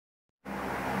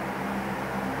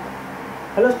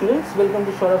Hello students, welcome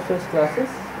to Short of Sales classes.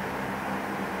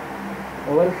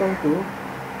 Welcome to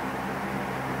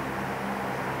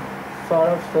Short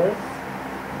of Sales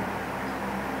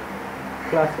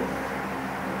classes.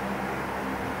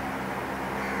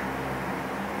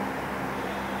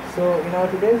 So in our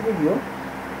today's video,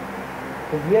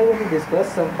 we are going to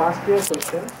discuss some past year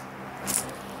questions.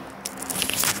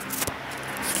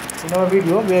 In our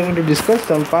video, we are going to discuss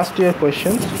some past year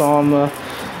questions from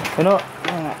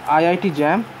IIT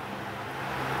JAM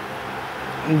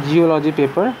Geology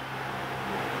paper.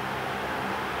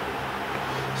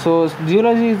 So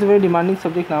geology is a very demanding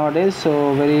subject nowadays.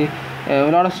 So a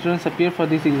lot of students appear for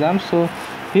these exams. So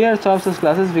here at Short of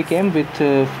classes, we came with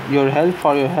your help.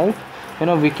 For your help,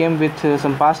 we came with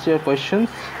some past year questions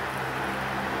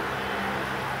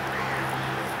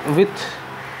with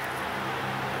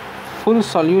full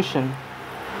solution,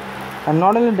 and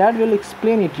not only that, we'll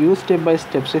explain it you step by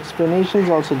step. So explanations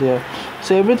also there.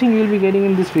 So everything you'll be getting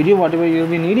in this video, whatever you'll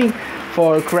be needing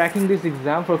for cracking this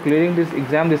exam, for clearing this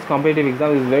exam. This competitive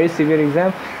exam is very severe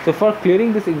exam. So for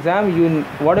clearing this exam,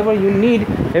 whatever you need,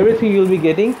 everything you'll be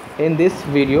getting in this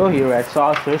video here at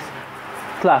Short of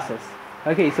classes.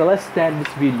 Okay, so let's start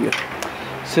this video.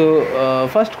 So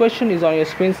first question is on your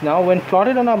screens now. When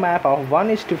plotted on a map of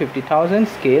 1:50,000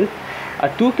 scale, a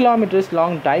 2 kilometers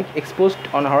long dike exposed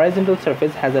on a horizontal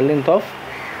surface has a length of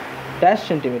dash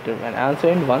centimeter and answer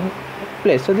in one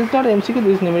place. So this is not MCQ,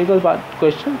 this is numerical part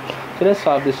question. So let's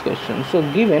solve this question. So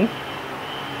given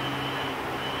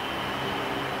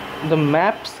the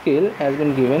map scale has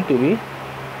been given to be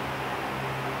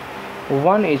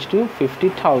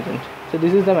 1:50,000. So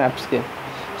this is the map scale.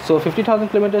 So 50,000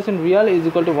 kilometers in real is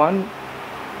equal to 1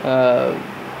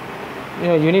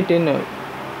 unit in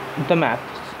the map.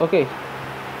 Okay,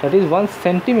 that is 1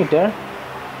 centimeter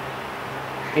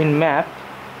in map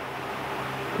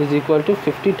is equal to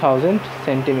 50,000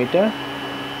 centimeter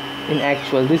in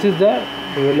actual. This is the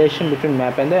relation between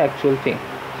map and the actual thing.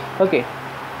 Okay,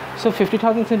 so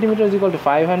 50,000 centimeters is equal to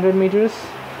 500 meters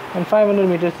and 500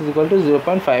 meters is equal to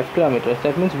 0.5 kilometers.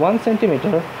 That means 1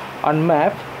 centimeter on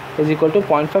map is equal to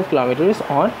 0.5 kilometers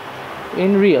on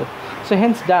in real. So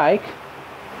hence dike,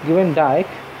 given dike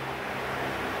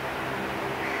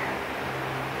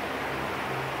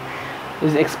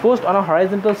is exposed on a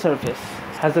horizontal surface,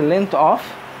 has a length of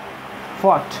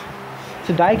what?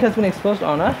 So dike has been exposed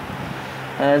on a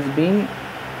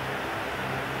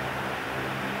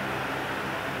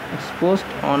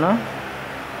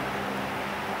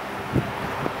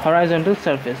horizontal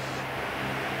surface.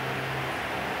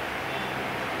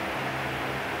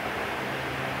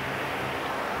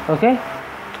 Okay,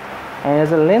 and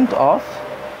has a length of,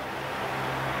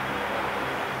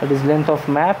 that is length of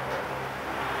map,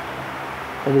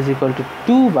 that is equal to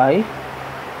 2 by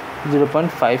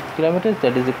 0.5 kilometers,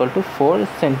 that is equal to 4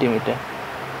 centimeter.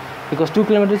 Because 2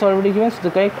 kilometers already given, so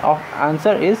the correct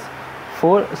answer is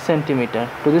 4 centimeter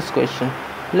to this question.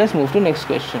 Let's move to next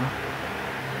question.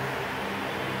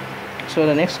 So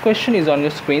the next question is on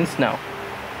your screens now.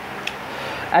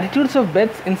 Attitudes of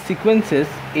beds in sequences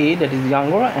A, that is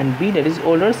younger, and B, that is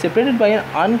older, separated by an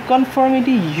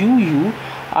unconformity UU,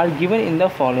 are given in the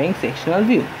following sectional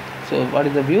view. So what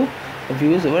is the view? The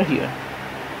view is over here.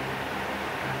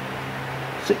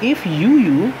 So if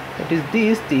UU, that is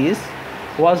this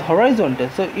was horizontal,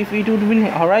 so if it would be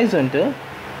horizontal,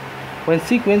 when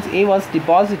sequence A was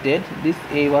deposited, this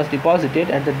A was deposited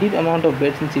at the deep amount of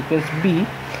beds in sequence B,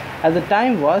 at the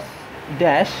time was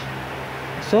dash.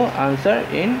 So answer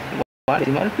in one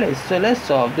decimal place. So let's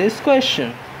solve this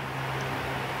question.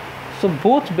 So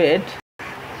both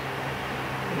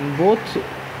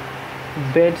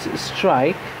beds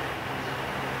strike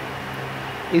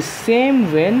is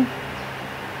same when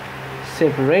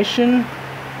separation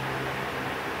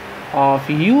of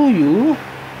UU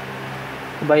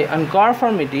by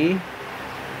unconformity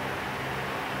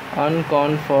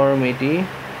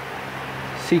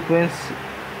sequence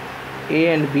A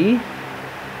and B.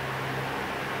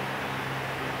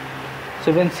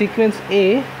 So when sequence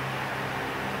A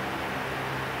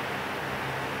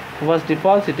was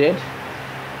deposited,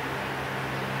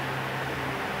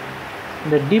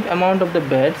 the deep amount of the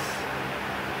beds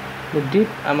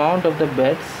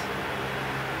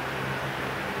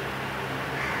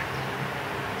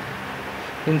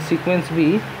in sequence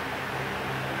B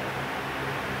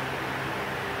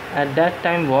at that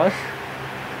time was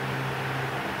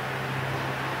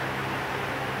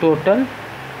total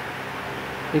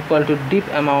equal to deep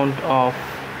amount of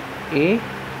A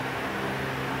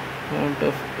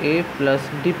plus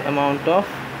deep amount of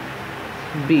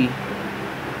B,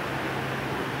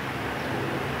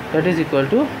 that is equal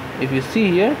to, if you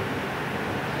see here,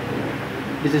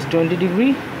 This is 20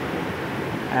 degree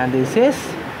and this is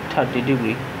 30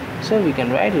 degree. So we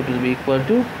can write it will be equal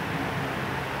to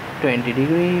 20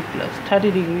 degree plus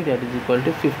 30 degree, that is equal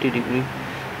to 50 degree.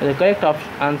 So the correct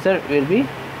answer will be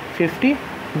 50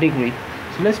 degree.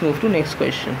 So let's move to next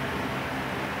question.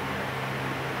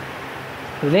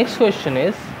 The next question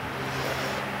is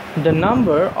the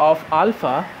number of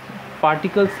alpha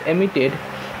particles emitted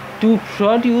to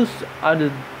produce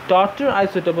a daughter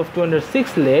isotope of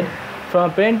 206 lead from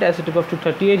a parent isotope of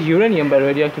 238 uranium by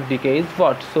radioactive decay is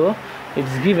what? So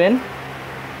it's given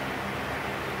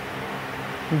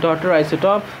daughter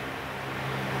isotope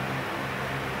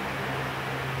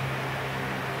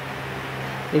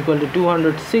equal to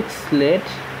 206 lead,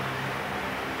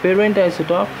 parent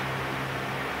isotope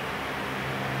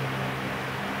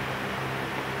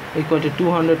equal to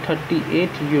 238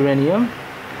 uranium.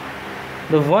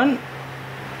 The one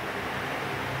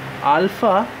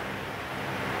alpha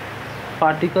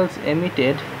particles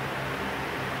emitted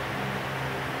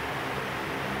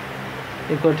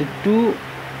equal to 2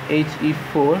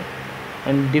 He4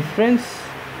 and difference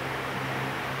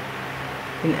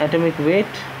in atomic weight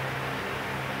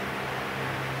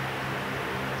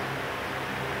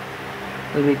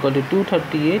will be equal to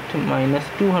 238 minus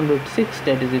 206,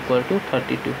 that is equal to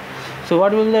 32. So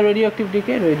what will be the radioactive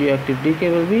decay? Radioactive decay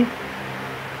will be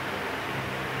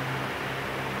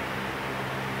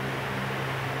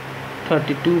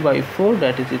by 4,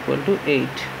 that is equal to 8.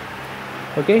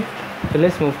 Okay, so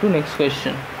let's move to next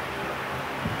question.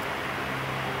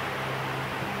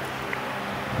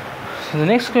 So the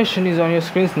next question is on your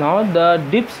screens now. The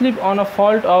dip slip on a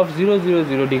fault of 000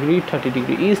 degree 30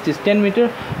 degree east is 10 meter.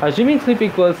 Assuming slip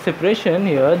equals separation,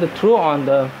 here the throw on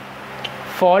the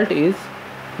fault is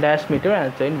dash meter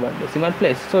and so in 1 decimal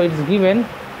place. So it's given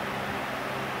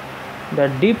the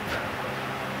dip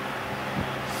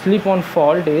slip on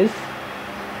fault is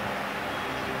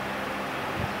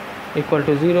equal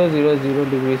to 000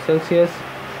 degrees Celsius.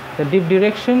 The dip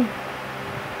direction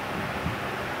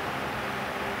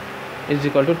is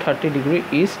equal to 30 degree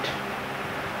east.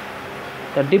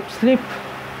 The dip slip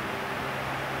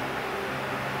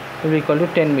will be equal to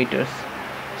 10 meters.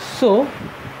 So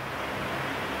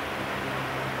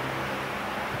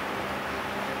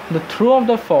the throw of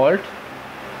the fault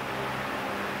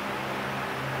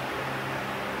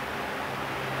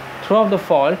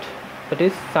that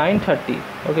is sine 30.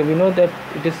 Okay, we know that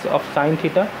it is of sine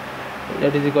theta,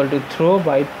 that is equal to throw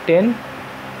by 10,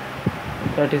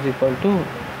 that is equal to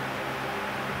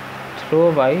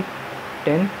throw by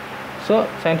 10. So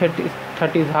sine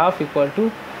 30 is half equal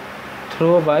to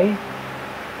throw by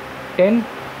 10.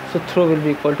 So throw will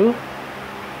be equal to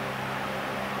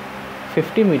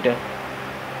 50 meter,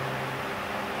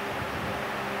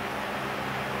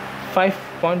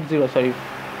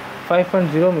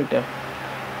 5.0 meter.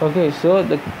 Okay, so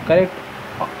the correct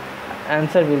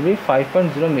answer will be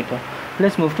 5.0 meter.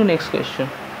 Let's move to next question.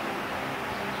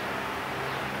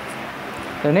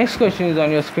 The next question is on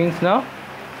your screens now.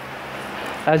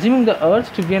 Assuming the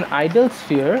earth to be an ideal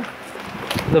sphere,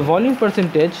 the volume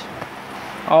percentage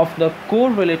of the core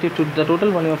relative to the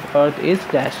total volume of earth is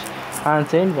dash,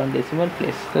 answer in 1 decimal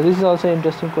place. So this is also an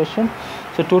interesting question.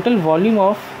 So total volume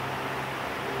of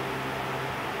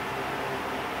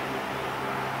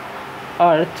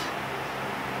earth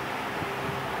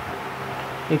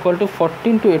equal to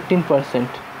 14 to 18%.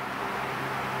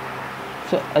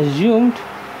 So assumed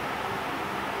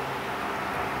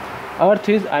earth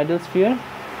is ideal sphere,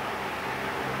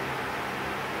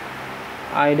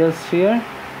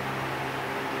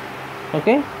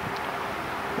 okay,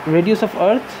 radius of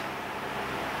earth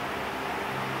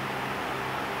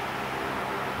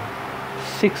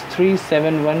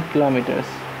 6371 kilometers,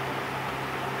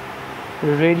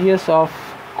 radius of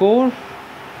core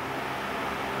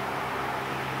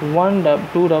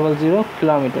 1200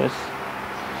 kilometers.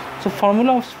 So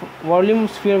formula of volume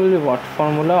of sphere will be what?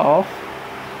 Formula of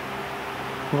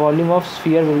volume of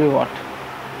sphere will be what?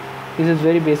 This is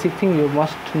very basic thing, you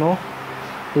must know.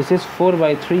 This is 4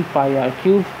 by 3 pi r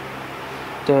cube.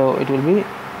 So it will be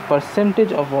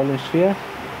percentage of volume sphere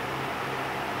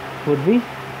would be,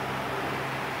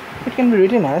 it can be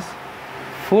written as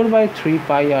 4 by 3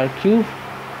 pi r cube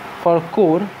for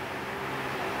core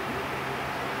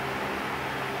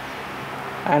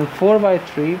and 4 by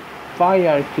 3 pi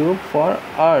r cube for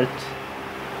earth.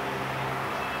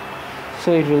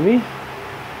 So it will be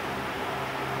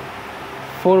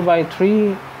 4 by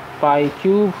 3 pi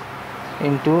cube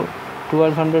into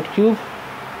 1200 cube,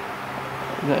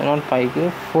 not pi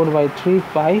cube, 4 by 3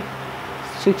 pi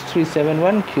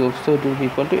 6371 cube. So it will be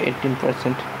equal to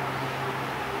 18%.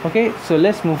 Okay, so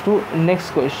let's move to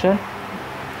next question.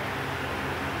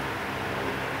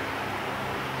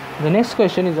 The next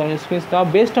question is on your screen now.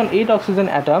 Based on 8 oxygen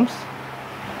atoms,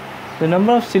 the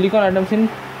number of silicon atoms in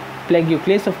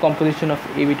plagioclase of composition of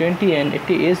AB20 and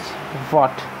 80 is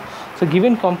what? So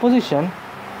given composition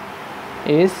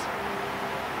is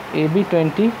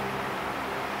AB20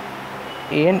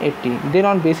 and 80, then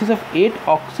on basis of 8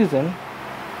 oxygen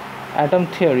atom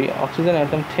theory,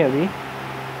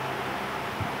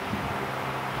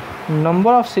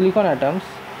 number of silicon atoms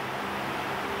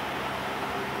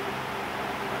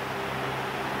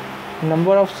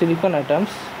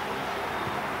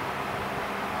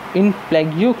in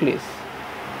plagioclase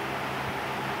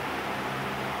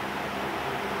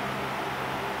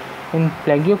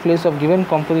of given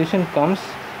composition comes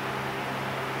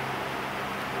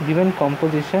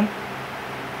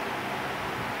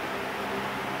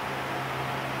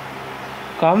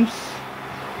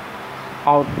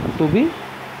out to be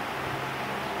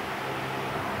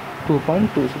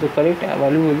 2.2. So the correct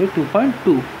value will be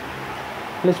 2.2.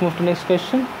 Let's move to next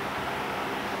question.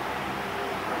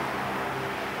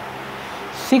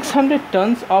 600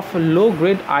 tons of low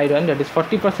grade iron, that is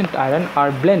 40% iron,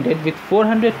 are blended with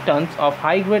 400 tons of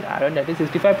high grade iron, that is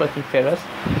 65% ferrous.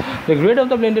 The grade of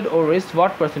the blended ore is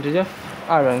what percentage of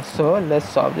iron? So let's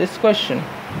solve this question.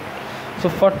 So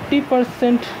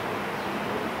 40%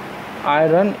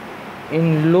 iron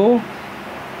in low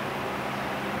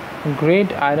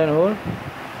grade iron ore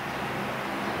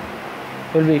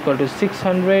will be equal to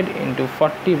 600 into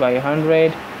 40 by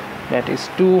 100, that is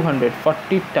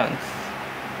 240 tons.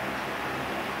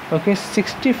 Okay,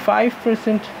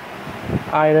 65%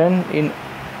 iron in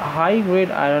high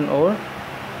grade iron ore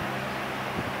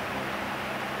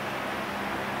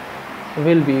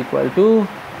will be equal to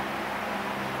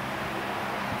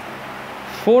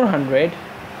 400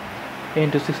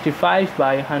 into 65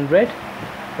 by 100.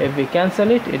 If we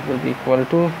cancel it, it will be equal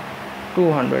to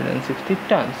 260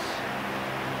 tons.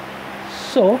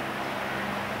 So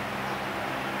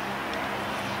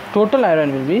total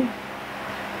iron will be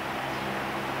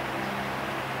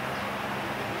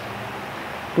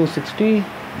 260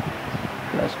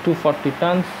 plus 240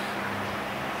 tons,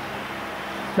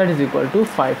 that is equal to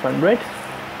 500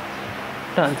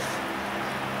 tons.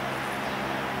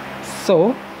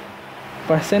 So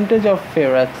percentage of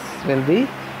ferrous will be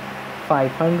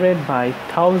 500 by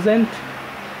 1000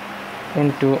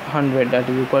 into 100, that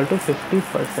is equal to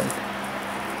 50%.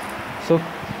 So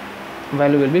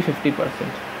value will be 50%.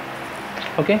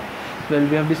 Okay, well,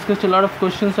 we have discussed a lot of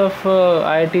questions of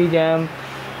IIT JAM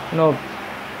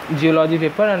geology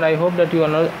paper, and I hope that you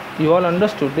all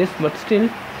understood this. But still,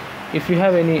 if you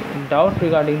have any doubt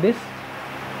regarding this,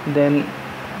 then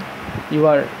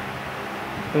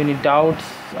any doubts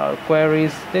or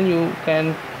queries, then you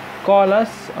can call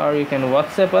us or you can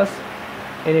WhatsApp us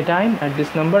anytime at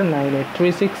this number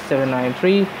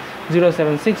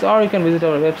 9836793076, or you can visit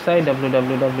our website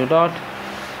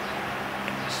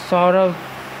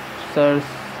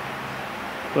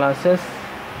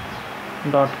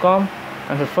www.sauravsirclasses.com.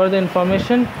 and for further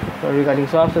information regarding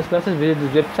Saurav's classes, visit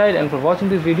this website. And for watching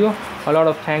this video, a lot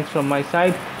of thanks from my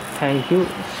side. Thank you,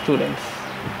 students.